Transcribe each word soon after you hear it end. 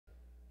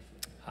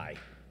Hi,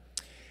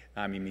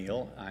 I'm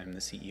Emile. I'm the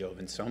CEO of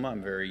Ensoma.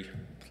 I'm very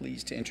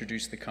pleased to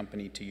introduce the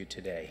company to you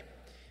today.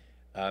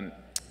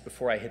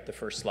 Before I hit the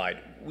first slide,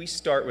 we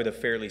start with a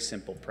fairly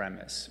simple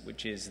premise,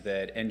 which is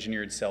that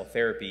engineered cell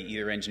therapy,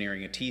 either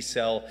engineering a T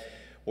cell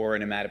or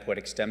an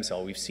hematopoietic stem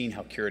cell, we've seen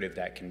how curative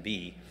that can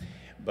be,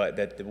 but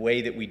that the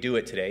way that we do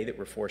it today, that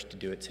we're forced to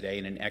do it today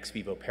in an ex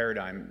vivo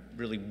paradigm,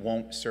 really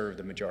won't serve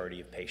the majority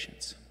of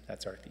patients.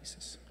 That's our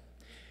thesis.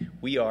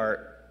 We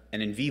are an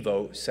in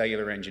vivo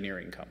cellular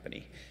engineering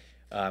company.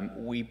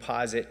 We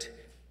posit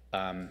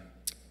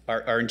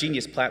our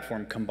ingenious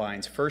platform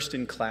combines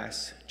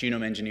first-in-class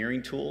genome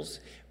engineering tools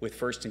with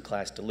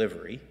first-in-class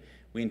delivery.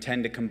 We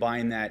intend to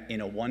combine that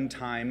in a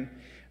one-time,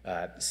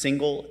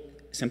 simple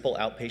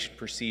outpatient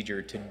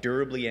procedure to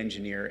durably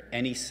engineer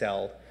any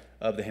cell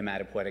of the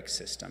hematopoietic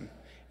system.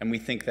 And we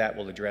think that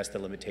will address the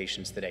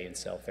limitations today in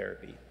cell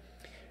therapy.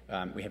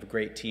 We have a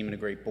great team and a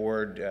great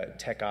board.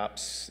 Tech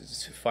Ops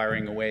is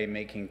firing away,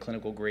 making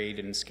clinical grade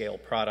and scale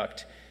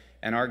product.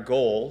 And our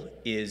goal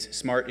is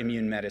smart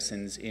immune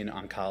medicines in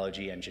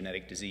oncology and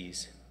genetic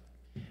disease.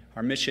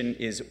 Our mission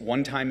is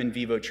one-time in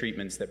vivo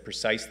treatments that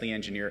precisely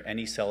engineer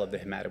any cell of the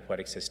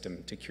hematopoietic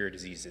system to cure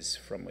diseases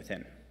from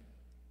within.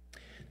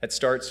 That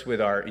starts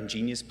with our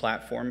ingenious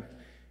platform,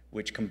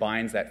 which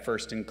combines that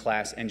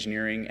first-in-class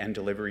engineering and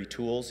delivery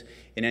tools.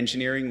 In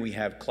engineering, we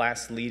have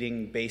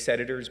class-leading base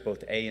editors,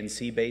 both A and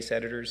C base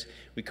editors.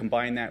 We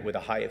combine that with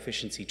a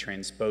high-efficiency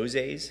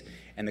transposase,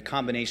 and the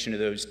combination of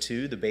those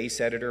two, the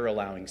base editor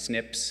allowing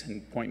SNPs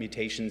and point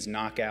mutations,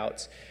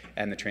 knockouts,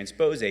 and the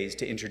transposase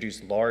to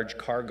introduce large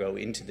cargo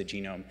into the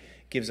genome,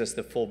 gives us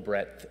the full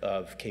breadth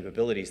of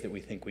capabilities that we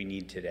think we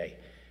need today.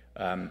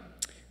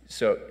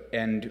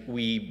 And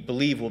we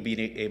believe we'll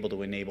be able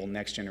to enable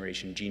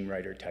next-generation gene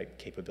writer type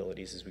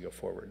capabilities as we go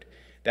forward.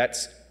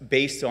 That's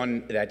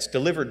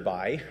delivered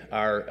by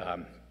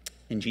our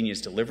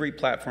ingenious delivery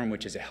platform,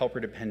 which is a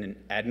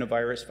helper-dependent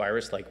adenovirus,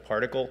 virus-like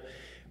particle.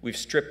 We've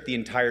stripped the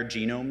entire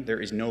genome. There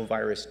is no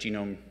virus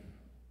genome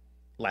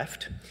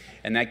left,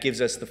 and that gives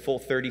us the full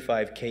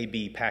 35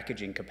 kb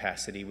packaging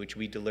capacity, which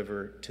we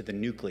deliver to the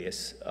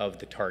nucleus of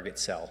the target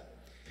cell.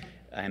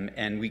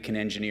 And we can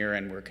engineer,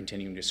 and we're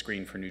continuing to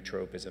screen for new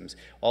tropisms.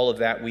 All of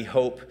that, we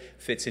hope,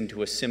 fits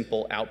into a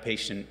simple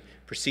outpatient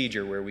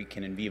procedure where we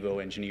can in vivo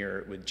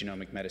engineer with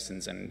genomic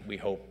medicines and we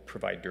hope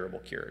provide durable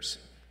cures.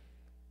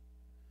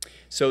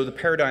 So the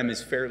paradigm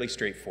is fairly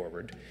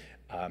straightforward.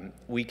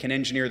 We can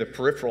engineer the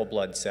peripheral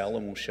blood cell,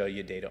 and we'll show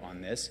you data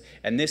on this.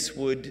 And this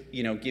would,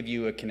 give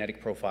you a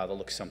kinetic profile that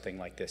looks something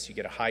like this. You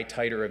get a high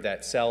titer of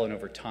that cell, and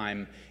over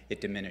time,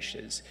 it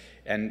diminishes.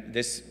 And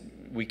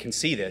we can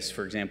see this,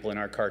 for example, in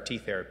our CAR T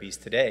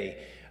therapies today,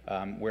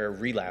 where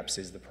relapse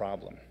is the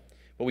problem.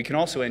 But we can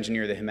also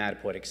engineer the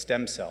hematopoietic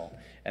stem cell,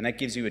 and that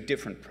gives you a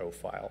different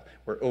profile,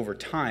 where over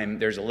time,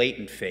 there's a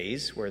latent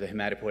phase where the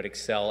hematopoietic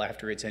cell,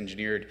 after it's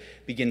engineered,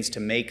 begins to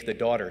make the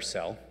daughter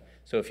cell.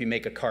 So if you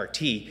make a CAR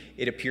T,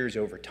 it appears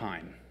over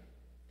time.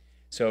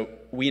 So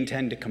we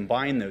intend to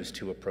combine those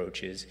two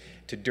approaches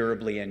to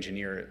durably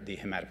engineer the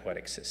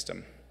hematopoietic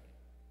system.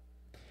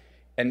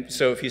 And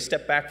so if you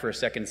step back for a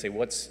second and say,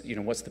 what's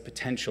the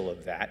potential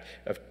of that?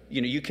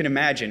 You can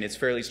imagine, it's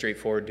fairly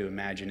straightforward to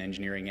imagine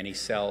engineering any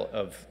cell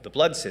of the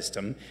blood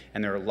system,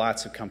 and there are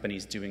lots of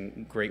companies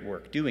doing great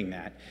work doing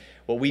that.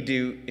 What we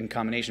do in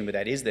combination with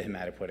that is the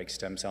hematopoietic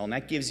stem cell, and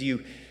that gives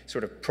you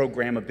sort of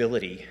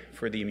programmability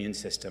for the immune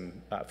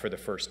system for the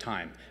first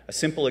time. A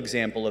simple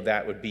example of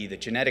that would be the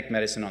genetic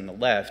medicine on the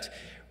left,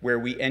 where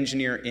we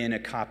engineer in a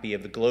copy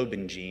of the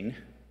globin gene,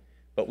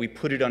 but we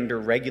put it under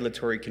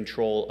regulatory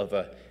control of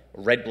a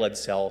red blood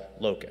cell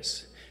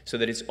locus, so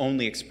that it's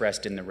only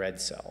expressed in the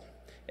red cell.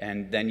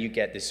 And then you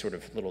get this sort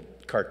of little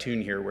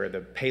cartoon here where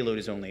the payload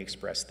is only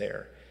expressed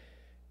there.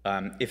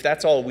 If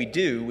that's all we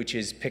do, which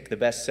is pick the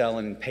best cell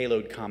and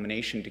payload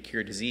combination to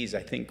cure disease,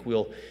 I think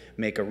we'll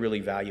make a really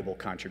valuable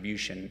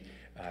contribution.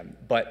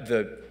 But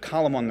the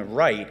column on the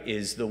right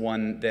is the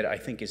one that I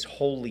think is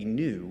wholly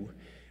new,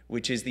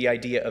 which is the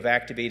idea of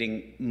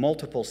activating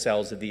multiple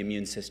cells of the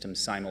immune system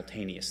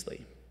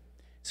simultaneously.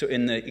 So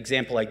in the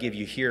example I give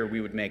you here, we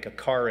would make a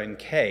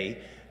CAR-NK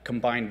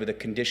combined with a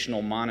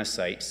conditional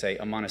monocyte, say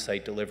a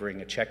monocyte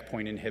delivering a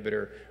checkpoint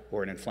inhibitor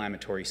or an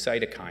inflammatory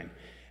cytokine.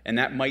 And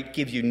that might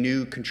give you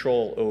new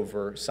control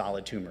over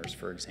solid tumors,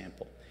 for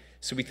example.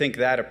 So we think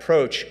that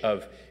approach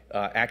of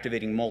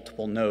activating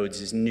multiple nodes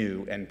is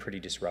new and pretty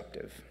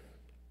disruptive.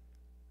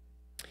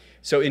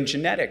 So in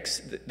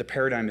genetics, the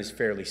paradigm is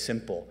fairly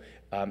simple.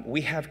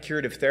 We have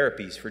curative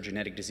therapies for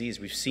genetic disease.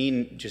 We've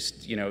seen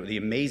just the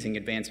amazing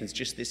advancements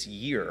just this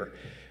year,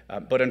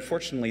 but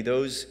unfortunately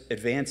those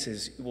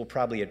advances will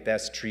probably at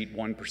best treat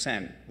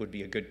 1%, would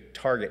be a good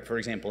target. For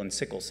example, in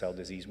sickle cell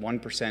disease,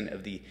 1%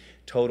 of the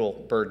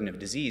total burden of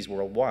disease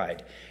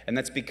worldwide. And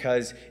that's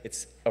because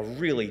it's a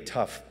really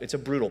tough, it's a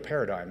brutal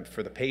paradigm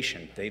for the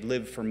patient. They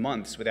live for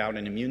months without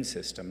an immune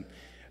system,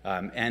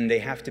 and they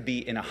have to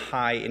be in a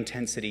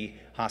high-intensity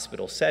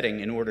hospital setting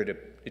in order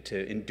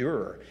to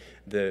endure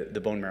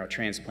the bone marrow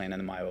transplant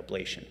and the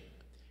myoablation.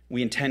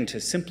 We intend to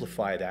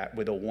simplify that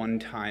with a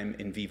one-time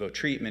in vivo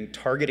treatment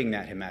targeting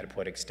that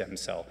hematopoietic stem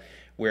cell,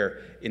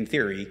 where, in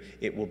theory,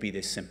 it will be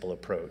this simple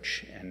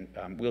approach. And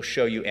we'll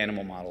show you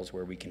animal models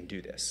where we can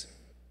do this.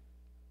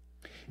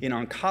 In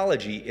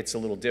oncology, it's a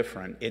little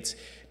different. It's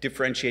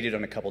differentiated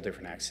on a couple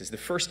different axes. The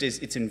first is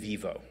it's in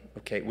vivo,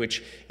 okay,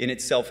 which in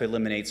itself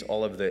eliminates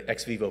all of the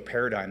ex vivo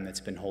paradigm that's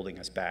been holding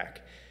us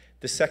back.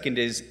 The second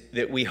is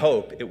that we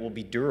hope it will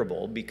be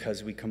durable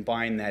because we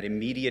combine that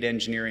immediate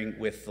engineering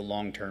with the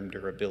long-term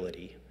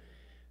durability.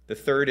 The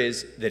third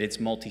is that it's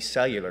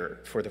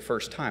multicellular for the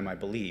first time, I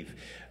believe,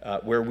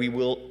 where we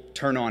will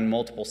turn on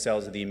multiple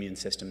cells of the immune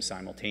system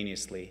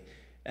simultaneously.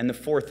 And the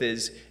fourth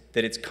is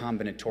that it's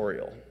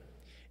combinatorial.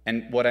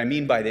 And what I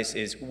mean by this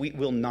is we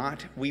will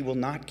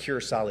not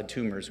cure solid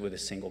tumors with a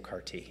single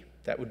CAR T.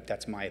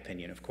 That's my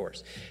opinion, of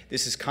course.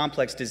 This is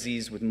complex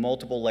disease with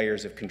multiple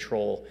layers of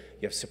control.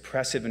 You have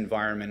suppressive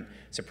environment,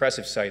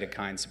 suppressive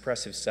cytokines,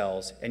 suppressive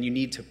cells, and you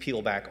need to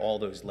peel back all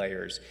those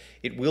layers.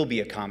 It will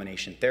be a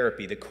combination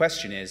therapy. The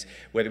question is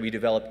whether we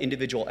develop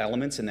individual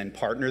elements and then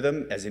partner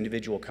them as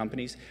individual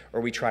companies,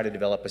 or we try to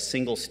develop a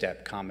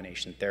single-step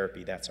combination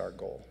therapy. That's our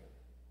goal.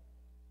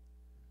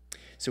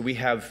 So we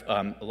have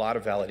a lot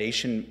of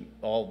validation,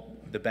 all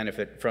the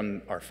benefit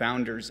from our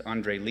founders,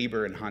 Andre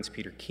Lieber and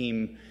Hans-Peter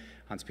Kiem.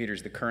 Hans-Peter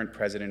is the current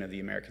president of the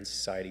American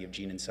Society of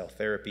Gene and Cell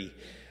Therapy.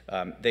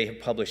 They have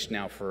published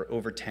now for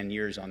over 10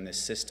 years on this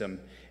system,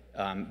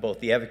 both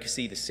the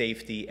efficacy, the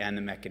safety, and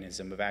the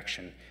mechanism of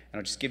action. And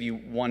I'll just give you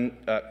one,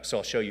 so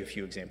I'll show you a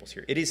few examples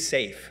here. It is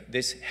safe.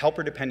 This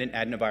helper-dependent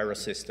adenoviral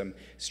system,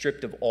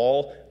 stripped of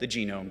all the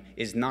genome,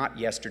 is not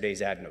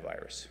yesterday's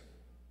adenovirus.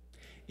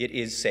 It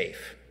is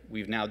safe.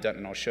 We've now done,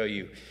 and I'll show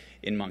you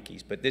in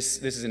monkeys. But this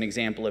is an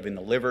example of in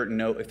the liver,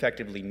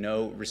 effectively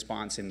no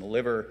response in the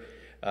liver,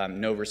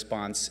 no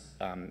response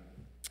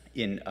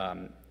in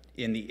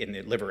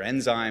the liver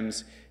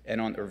enzymes,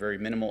 or very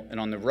minimal.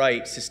 And on the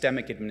right,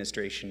 systemic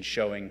administration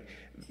showing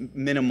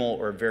minimal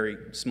or very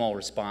small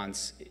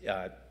response,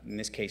 in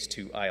this case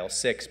to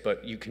IL-6,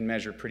 but you can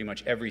measure pretty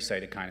much every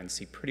cytokine and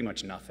see pretty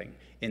much nothing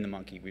in the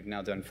monkey. We've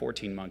now done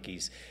 14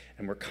 monkeys,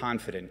 and we're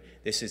confident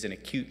this is an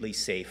acutely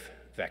safe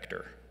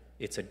vector.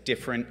 It's a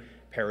different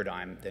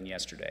paradigm than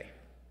yesterday.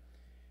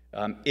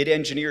 It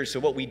engineers, so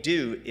what we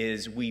do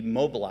is we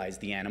mobilize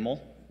the animal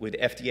with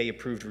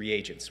FDA-approved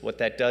reagents. What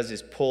that does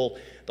is pull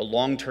the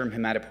long-term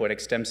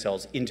hematopoietic stem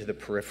cells into the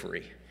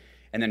periphery.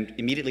 And then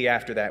immediately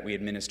after that, we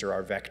administer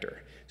our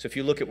vector. So if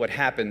you look at what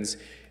happens,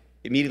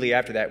 immediately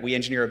after that, we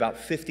engineer about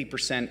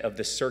 50% of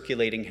the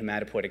circulating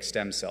hematopoietic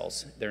stem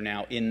cells. They're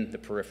now in the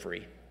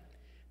periphery.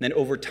 Then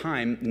over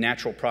time,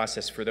 natural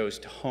process for those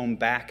to home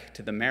back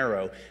to the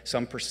marrow,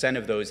 some percent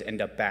of those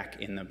end up back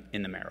in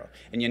the marrow.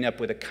 And you end up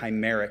with a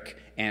chimeric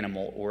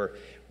animal, or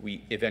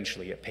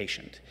eventually a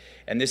patient.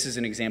 And this is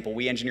an example.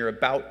 We engineer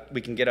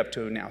we can get up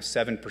to now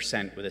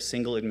 7% with a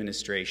single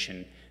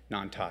administration,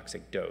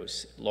 non-toxic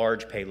dose,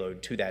 large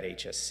payload to that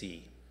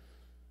HSC.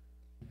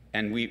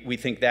 And we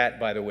think that,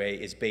 by the way,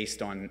 is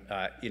based on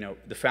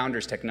the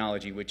founder's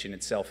technology, which in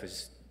itself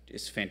is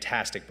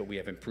fantastic, but we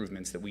have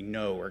improvements that we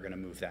know are going to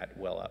move that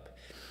well up.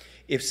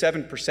 If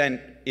 7%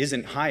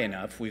 isn't high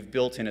enough, we've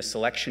built in a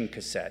selection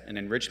cassette, an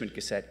enrichment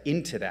cassette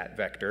into that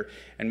vector,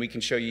 and we can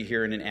show you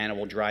here in an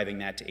animal driving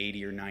that to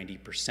 80 or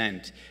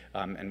 90%,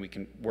 and we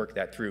can work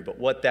that through. But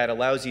what that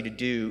allows you to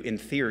do, in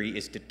theory,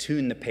 is to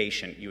tune the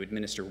patient. You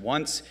administer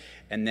once,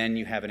 and then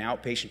you have an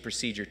outpatient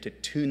procedure to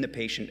tune the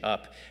patient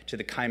up to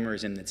the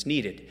chimerism that's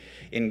needed.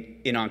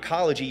 In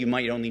oncology, you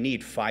might only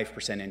need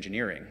 5%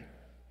 engineering.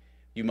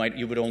 You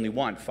would only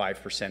want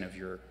 5% of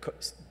your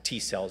T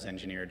cells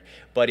engineered.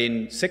 But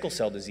in sickle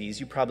cell disease,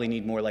 you probably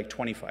need more like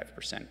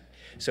 25%.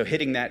 So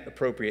hitting that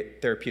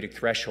appropriate therapeutic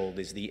threshold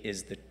is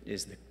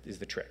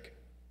the trick.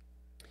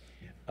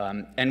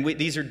 And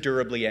these are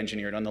durably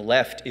engineered. On the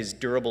left is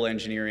durable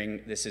engineering.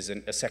 This is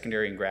a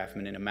secondary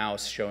engraftment in a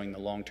mouse showing the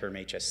long-term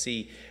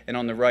HSC. And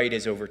on the right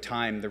is, over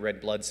time, the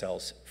red blood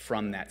cells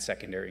from that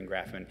secondary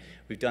engraftment.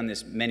 We've done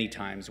this many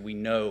times. We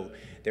know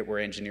that we're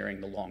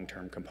engineering the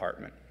long-term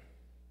compartment.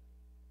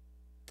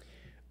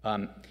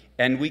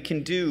 And we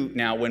can do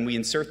now, when we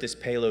insert this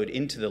payload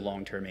into the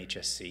long-term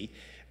HSC,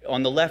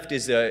 on the left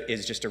is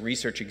just a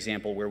research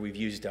example where we've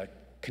used a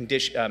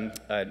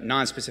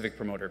non-specific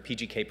promoter,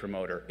 PGK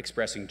promoter,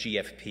 expressing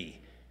GFP.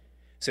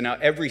 So now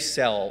every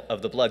cell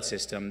of the blood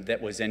system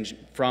that was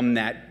from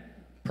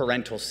that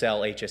parental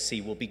cell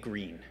HSC will be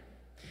green.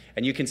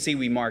 And you can see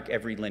we mark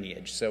every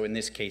lineage. So in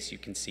this case, you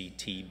can see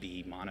T,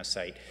 B,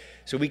 monocyte.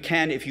 So we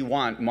can, if you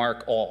want,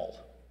 mark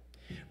all.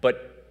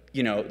 But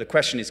the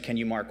question is, can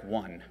you mark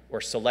one or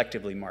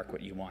selectively mark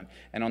what you want?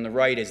 And on the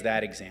right is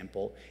that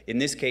example. In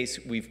this case,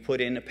 we've put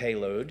in a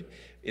payload.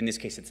 In this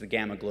case, it's the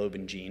gamma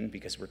globin gene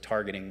because we're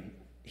targeting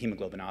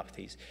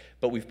hemoglobinopathies.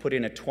 But we've put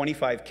in a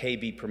 25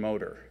 kb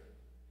promoter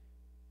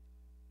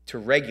to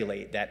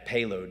regulate that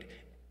payload.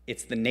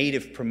 It's the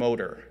native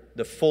promoter,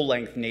 the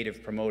full-length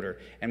native promoter.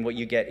 And what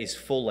you get is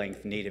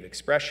full-length native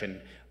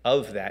expression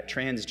of that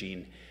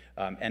transgene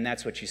And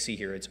that's what you see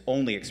here. It's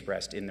only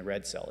expressed in the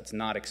red cell. It's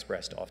not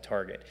expressed off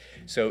target.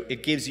 So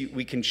it gives you,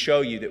 we can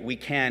show you that we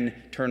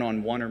can turn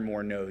on one or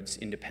more nodes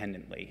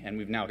independently. And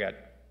we've now got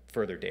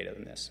further data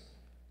than this.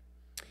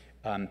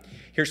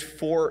 Here's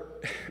 4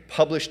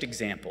 published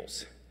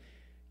examples,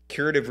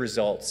 curative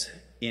results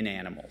in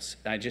animals.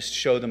 I just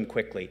show them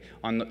quickly.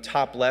 On the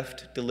top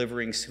left,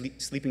 delivering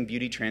Sleeping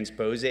Beauty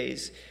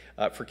transposase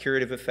for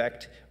curative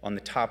effect. On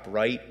the top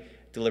right,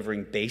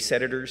 delivering base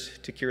editors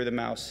to cure the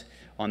mouse.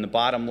 On the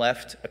bottom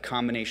left, a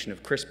combination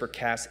of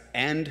CRISPR-Cas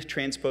and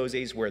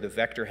transposase where the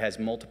vector has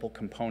multiple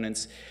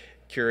components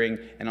curing.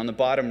 And on the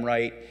bottom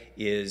right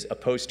is a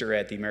poster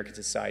at the American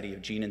Society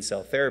of Gene and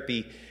Cell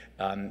Therapy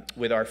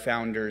with our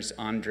founders,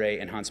 Andre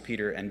and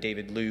Hans-Peter and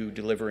David Liu,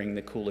 delivering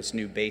the coolest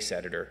new base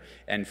editor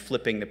and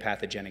flipping the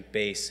pathogenic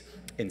base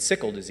in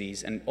sickle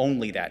disease, and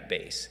only that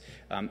base.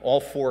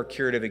 All 4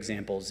 curative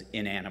examples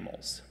in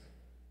animals.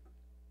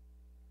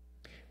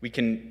 We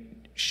can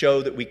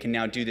show that we can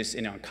now do this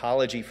in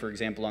oncology, for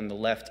example, on the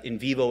left, in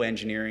vivo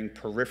engineering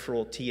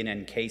peripheral T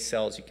and NK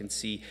cells. You can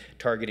see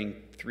targeting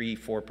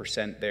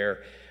 3–4%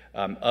 there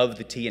of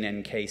the T and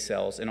NK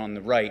cells. And on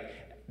the right,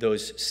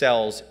 those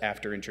cells,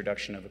 after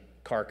introduction of a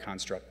CAR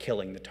construct,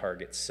 killing the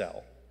target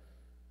cell.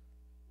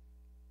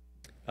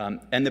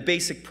 And the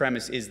basic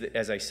premise is that,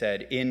 as I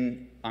said,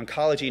 in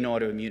oncology and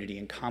autoimmunity,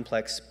 in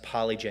complex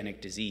polygenic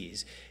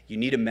disease, you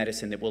need a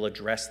medicine that will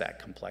address that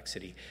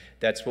complexity.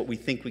 That's what we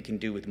think we can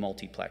do with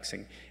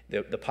multiplexing.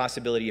 The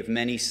possibility of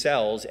many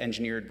cells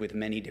engineered with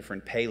many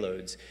different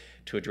payloads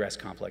to address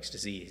complex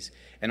disease.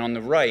 And on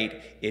the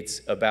right,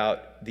 it's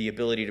about the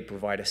ability to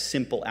provide a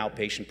simple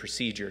outpatient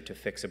procedure to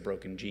fix a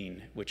broken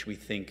gene, which we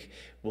think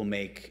will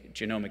make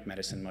genomic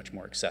medicine much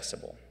more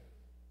accessible.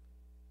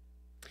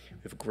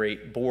 We have a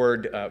great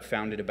board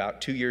founded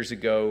about 2 years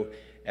ago,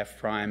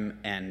 F'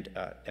 and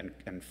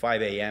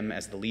 5AM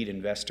as the lead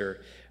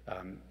investor.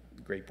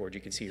 Great board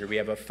you can see here. We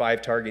have a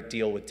 5-target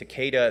deal with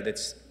Takeda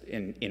that's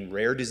in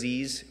rare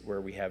disease,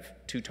 where we have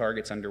 2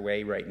 targets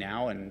underway right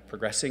now and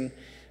progressing.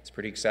 It's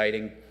pretty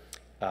exciting.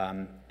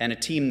 And a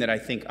team that I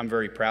think I'm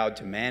very proud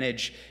to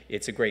manage.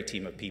 It's a great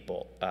team of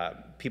people.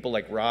 People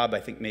like Rob, I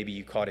think maybe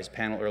you caught his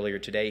panel earlier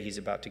today. He's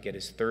about to get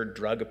his 3rd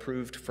drug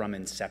approved from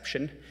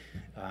inception.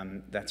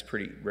 That's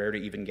pretty rare to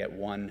even get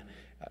one.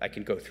 I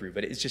can go through,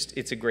 but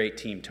it's a great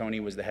team. Tony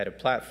was the head of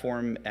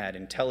platform at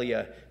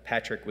Intellia,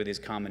 Patrick with his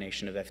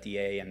combination of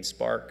FDA and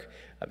Spark.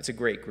 It's a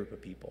great group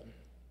of people.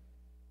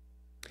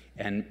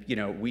 And you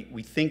know,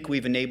 we think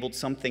we've enabled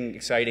something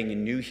exciting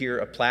and new here,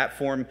 a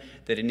platform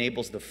that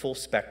enables the full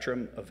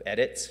spectrum of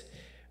edits,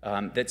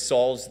 that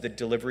solves the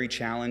delivery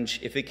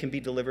challenge. If it can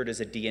be delivered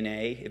as a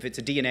DNA, if it's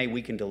a DNA,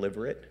 we can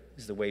deliver it,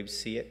 is the way we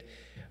see it.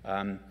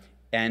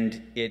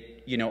 And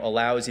it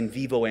allows in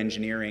vivo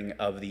engineering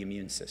of the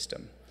immune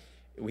system.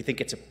 We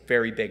think it's a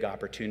very big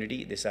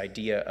opportunity, this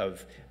idea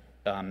of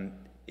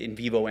in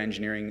vivo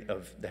engineering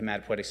of the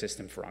hematopoietic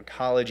system for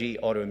oncology,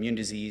 autoimmune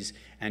disease,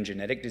 and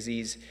genetic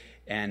disease.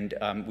 And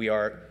we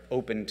are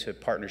open to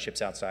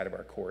partnerships outside of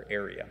our core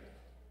area.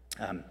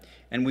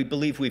 And we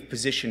believe we've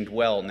positioned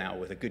well now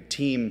with a good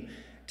team,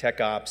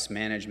 tech ops,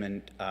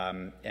 management,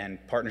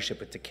 and partnership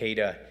with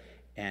Takeda.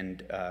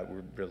 And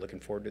we're looking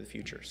forward to the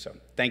future. So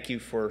thank you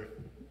for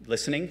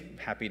listening.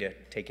 Happy to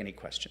take any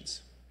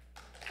questions.